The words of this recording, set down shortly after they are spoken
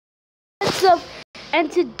What's up? And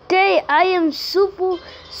today I am super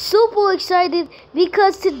excited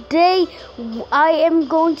because today I am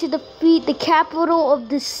going to defeat the capital of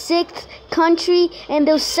the 6th country, and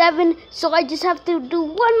there's 7, so I just have to do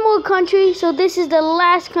one more country. So this is the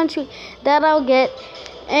last country that I'll get,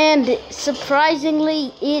 and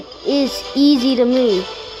surprisingly it is easy to me.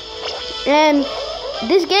 And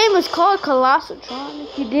this game is called COLLOSUTRON,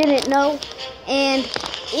 if you didn't know, and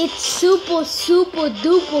it's super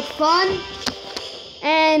duper fun.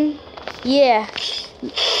 And yeah,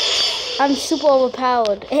 I'm super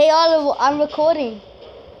overpowered. Hey Oliver, I'm recording.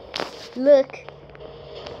 Look,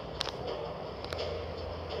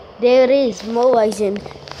 there it is, Moisin,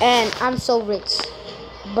 and I'm so rich,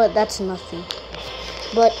 but that's nothing.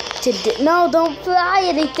 But today, no, don't fly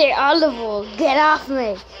anything, Oliver. Get off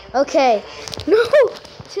me. Okay, no.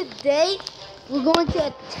 Today we're going to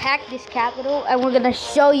attack this capital, and we're gonna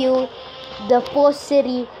show you the 4th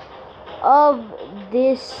city of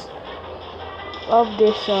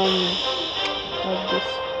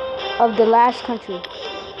the last country.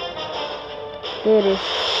 There it is.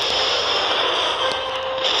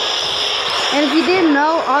 And if you didn't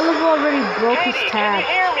know, Oliver already broke his tab.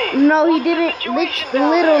 No, he didn't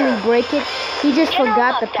literally break it. He just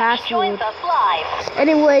forgot the password.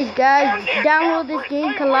 Anyways, guys, download this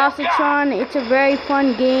game, COLLOSUTRON. It's a very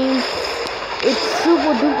fun game. It's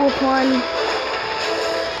super duper fun.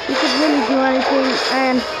 You could really do anything,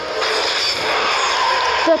 and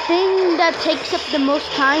the thing that takes up the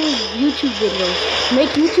most time is YouTube videos. Make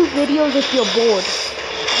YouTube videos if you're bored.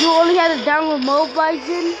 You only have to download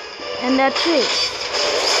Moisin, and that's it.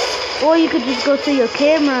 Or you could just go to your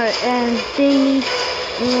camera and thingy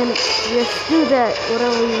and just do that,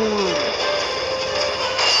 whatever you want.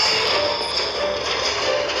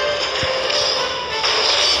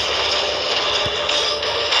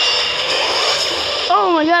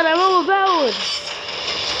 Oh my god, I'm overpowered!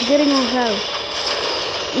 I'm getting overpowered.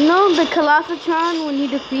 You know the COLLOSUTRON, when you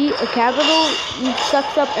defeat a capital, it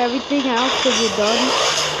sucks up everything else because you're done.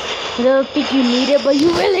 You don't think you need it, but you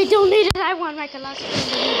really don't need it. I want my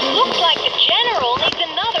COLLOSUTRON. Looks like the general needs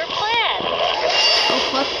another plan. Oh,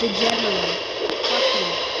 fuck the general. Fuck him.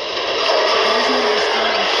 I just need to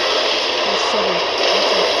destroy the city.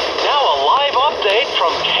 That's it. Now a live update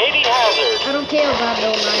from Katie Hazard. I don't care about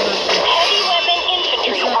no live update. Heavy weapon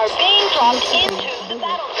infantry are being dropped into the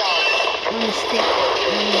battle zone. I'm gonna stick.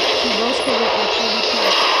 He roasted it like 30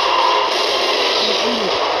 times. And eat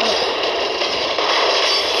it.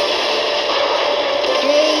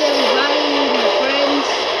 Hey everybody, my friends.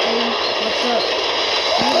 Hey, what's up?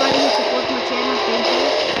 Anybody who supports my channel, thank you.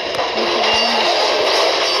 Thank you very much.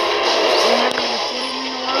 I haven't recorded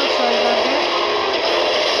in a while, sorry about that.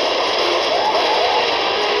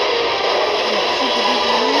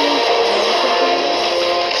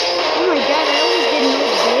 Oh my god, I always get no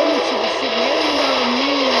damage to the city. I don't know $1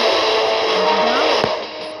 million.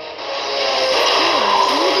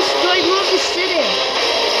 I'm gonna destroy more of the city.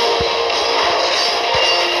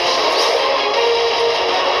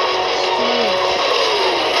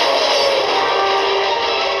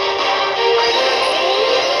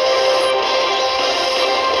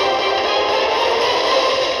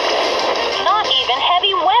 Not even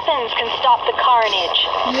heavy weapons can stop the carnage.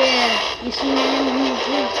 Yeah, you see my enemy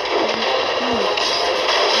too.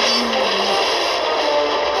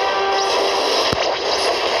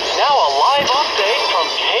 Now a live update from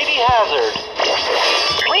Katie Hazard.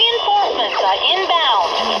 Reinforcements are inbound.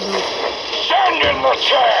 Send in the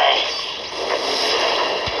tank!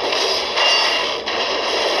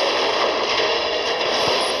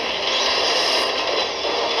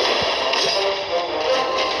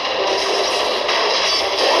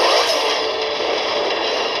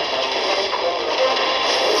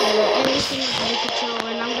 Everything is under control,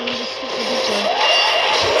 and I'm gonna just stick with this one.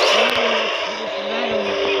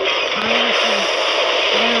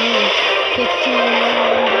 $15 million.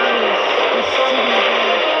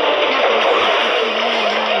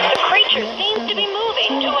 The creature seems to be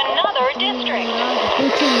moving to another district.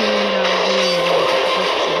 $15 million.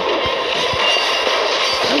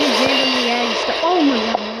 I just randomly adding stuff. Oh my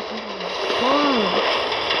god.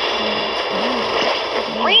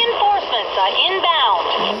 Reinforcements are inbound.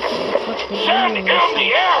 Send in the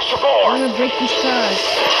air I'm support! gonna break these cars.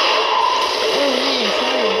 Oh man,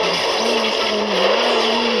 sorry.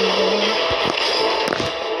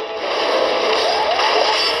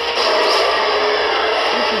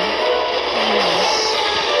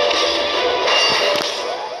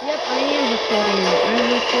 Yep, I am recording. I'm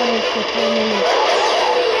recording for 4 minutes.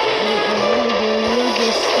 I'm really doing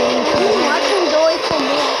this thing. I can do it for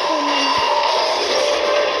more.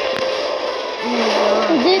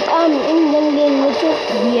 Indian game with you?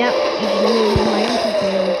 Yep, it's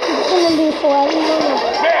gonna be for everyone.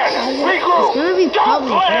 It's gonna be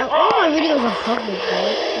public, bro. All my videos are public, bro.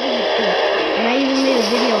 And I even made a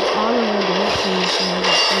video of all of them dancing.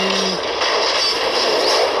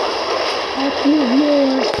 Fuck you,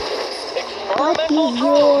 viewers. Fuck you,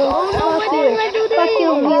 viewers. Fuck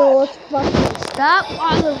you, viewers. Fuck you. Stop,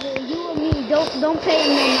 Oliver. You and me. Don't pay him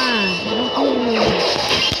no mind. Don't pay him no mind.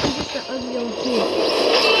 He's just an ugly old kid.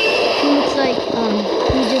 He looks like,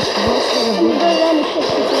 he just roasted a video.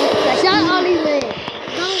 Shut Oliver.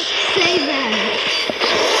 Don't say that.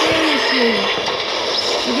 Seriously.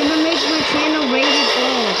 You're gonna make my channel rated R.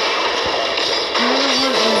 I don't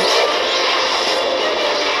want it.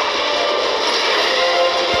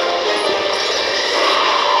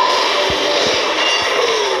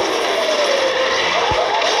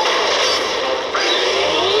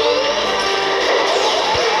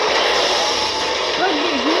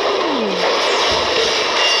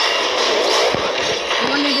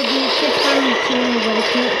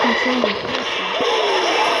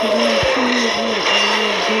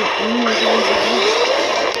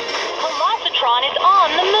 COLLOSUTRON is on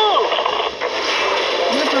the move.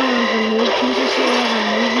 What's on the move? Can you see what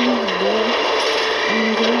I'm moving the board?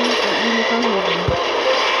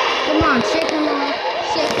 Come on, shake him off.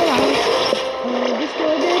 Shake him off.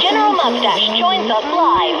 General Mustache joins us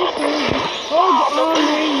live. Oh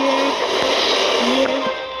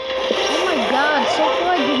my god, so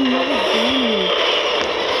far I didn't know the game.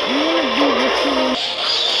 I'm gonna do what you.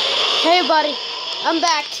 Hey everybody, I'm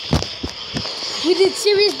back. We did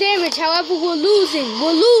serious damage, however we're losing.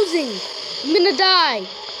 I'm gonna die.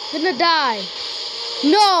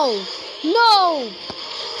 No.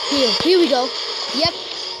 Here we go. Yep,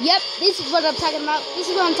 this is what I'm talking about.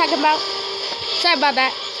 Sorry about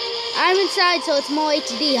that. I'm inside, so it's more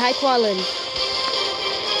HD, high quality.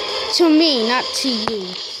 To me, not to you.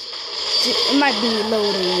 It might be low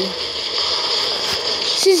to you.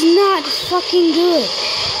 This is not fucking good.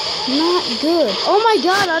 Not good. Oh my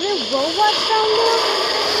god, are there robots down there?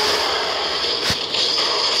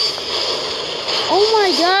 Oh my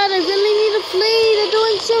god, I really need to flee. They're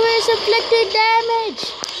doing serious inflicted damage.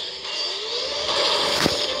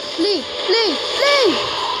 Flee.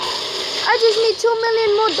 I just need $2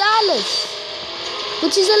 million more.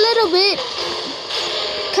 Which is a little bit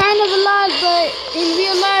kind of a lot, but in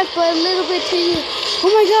real life, but a little bit to you.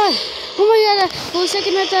 Oh my god. For a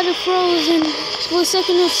second I thought it froze, and for a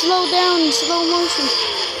second it slowed down in slow motion.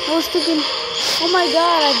 I was thinking, oh my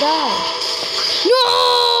god, I died.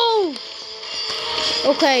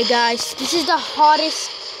 No! Okay guys, this is the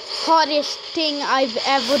hardest thing I've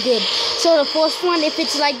ever did. So the first one, if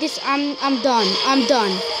it's like this, I'm done.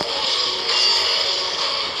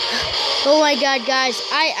 Oh my god guys,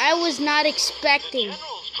 I was not expecting.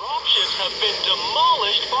 General's dropships have been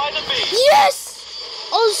demolished by the beast. Yes!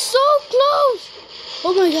 Oh, so close!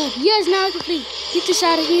 Oh my god, yes, now I can flee. Get this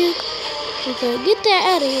out of here. Okay, get that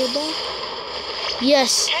out of here, bro.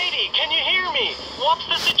 Yes. Katie, can you hear me? What's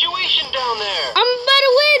the situation down there? I'm about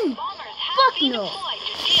to win! Bombers have Fuck been no. deployed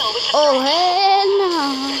to deal with the Oh, threat. hell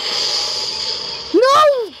no. No,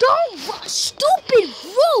 don't, stupid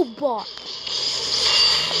robot.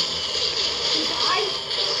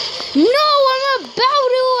 No,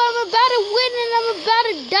 I'm about to win and I'm about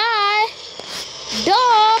to die.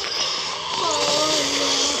 Duh.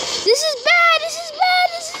 This is bad.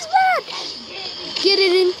 Get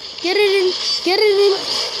it in.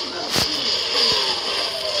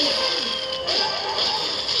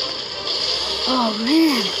 Oh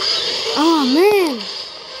man.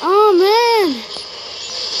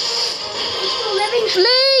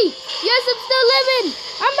 Flee! Yes, I'm still living!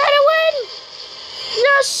 I'm about to win!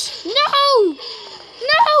 Yes! No!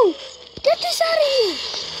 Get this out of here!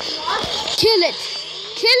 Kill it!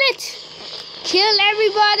 Kill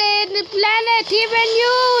everybody in the planet, even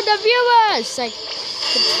you, the viewers! Like,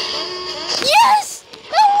 yes!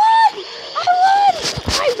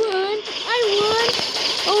 I won!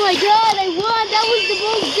 Oh my god, I won! That was the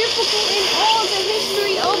most difficult in all the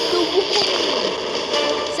history of the world!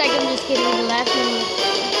 It's like I'm just kidding, the last one.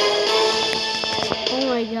 Oh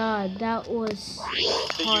my god, that was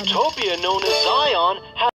The hard. utopia known as Zion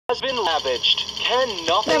has been ravaged. Can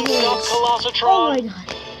nothing That stop was- COLLOSUTRON?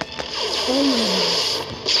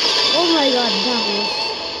 Oh my god,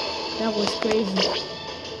 that was crazy.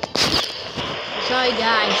 Sorry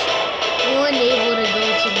guys, we weren't able to go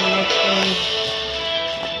to the next one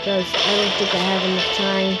because I don't think I have enough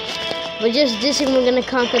time. But just this and we're gonna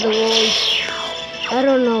conquer the world. I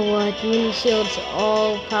don't know what. Mini shields,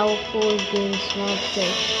 all powerful, getting small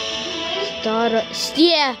things.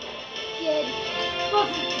 Yeah.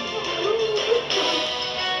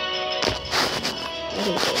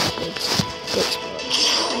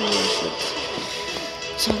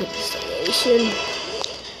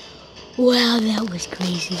 Wow, that was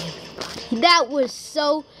crazy, everybody. That was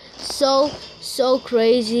so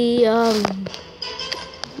crazy.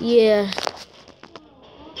 Yeah.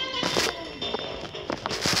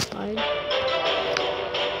 Fine.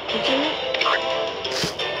 Okay.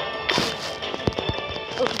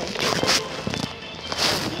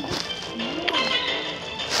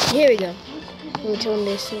 Here we go. Let me turn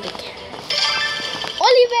this into camera.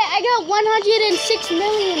 Oliver, I got $106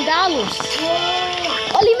 million. Whoa.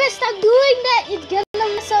 Oliver, stop doing that. It's gonna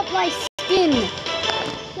mess up my skin.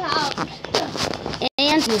 Stop.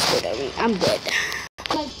 And I'm dead.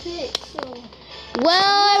 My pixel.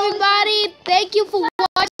 Well, everybody, thank you for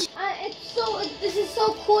watching. This is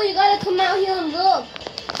so cool. You gotta come out here and look.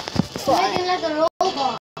 It's making like a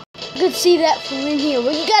robot. You can see that from in here.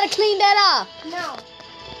 Well, you gotta clean that up. No.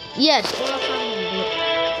 Yes.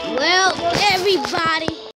 Well, everybody.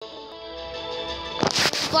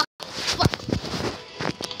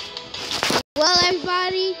 Well,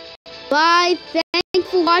 everybody. Bye. Thanks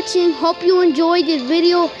for watching. Hope you enjoyed this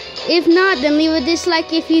video. If not, then leave a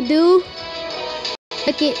dislike. If you do,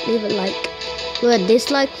 like it, leave a like. Well,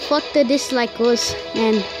 dislike, fuck the dislikers,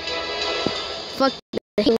 and fuck the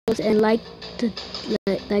haters, and like the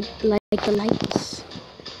likers.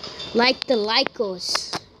 Like the likers.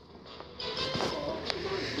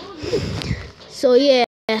 So yeah,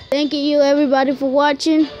 thank you everybody for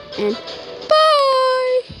watching, and